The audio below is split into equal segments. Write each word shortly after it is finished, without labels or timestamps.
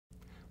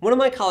One of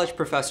my college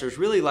professors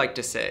really liked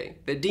to say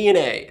that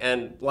DNA,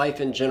 and life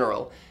in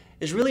general,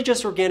 is really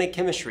just organic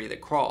chemistry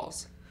that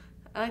crawls.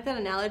 I like that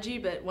analogy,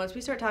 but once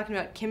we start talking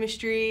about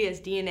chemistry as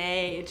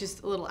DNA, it's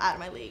just a little out of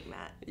my league,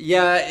 Matt.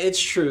 Yeah,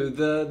 it's true.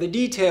 The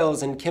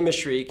details in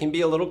chemistry can be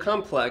a little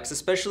complex,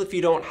 especially if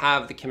you don't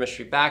have the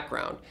chemistry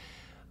background.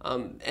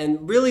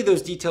 And really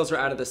those details are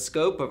out of the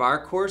scope of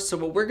our course, so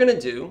what we're going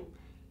to do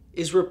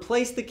is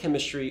replace the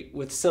chemistry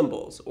with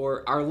symbols,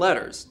 or our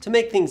letters, to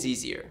make things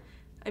easier.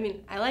 I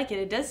mean, I like it.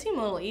 It does seem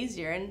a little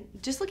easier, and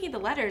just looking at the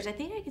letters, I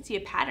think I can see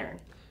a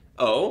pattern.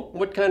 Oh,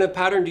 what kind of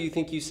pattern do you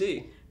think you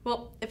see?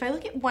 Well, if I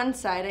look at one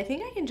side, I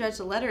think I can judge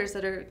the letters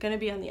that are going to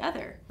be on the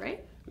other,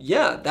 right?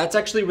 Yeah, that's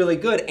actually really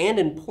good and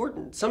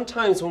important.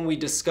 Sometimes when we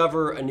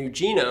discover a new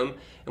genome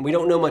and we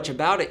don't know much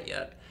about it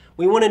yet,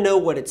 we want to know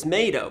what it's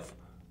made of.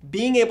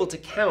 Being able to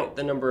count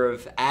the number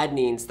of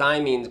adenines,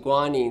 thymines,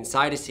 guanines,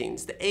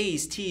 cytosines, the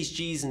A's, T's,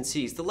 G's, and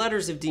C's, the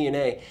letters of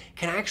DNA,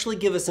 can actually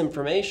give us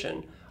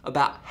information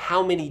about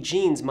how many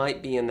genes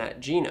might be in that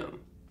genome.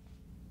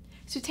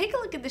 So take a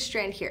look at this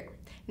strand here.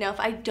 Now, if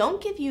I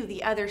don't give you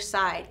the other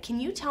side, can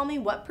you tell me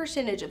what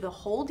percentage of the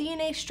whole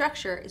DNA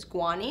structure is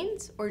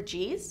guanines or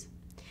G's?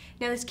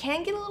 Now, this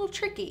can get a little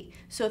tricky,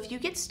 so if you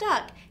get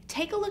stuck,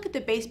 take a look at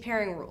the base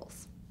pairing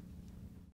rules.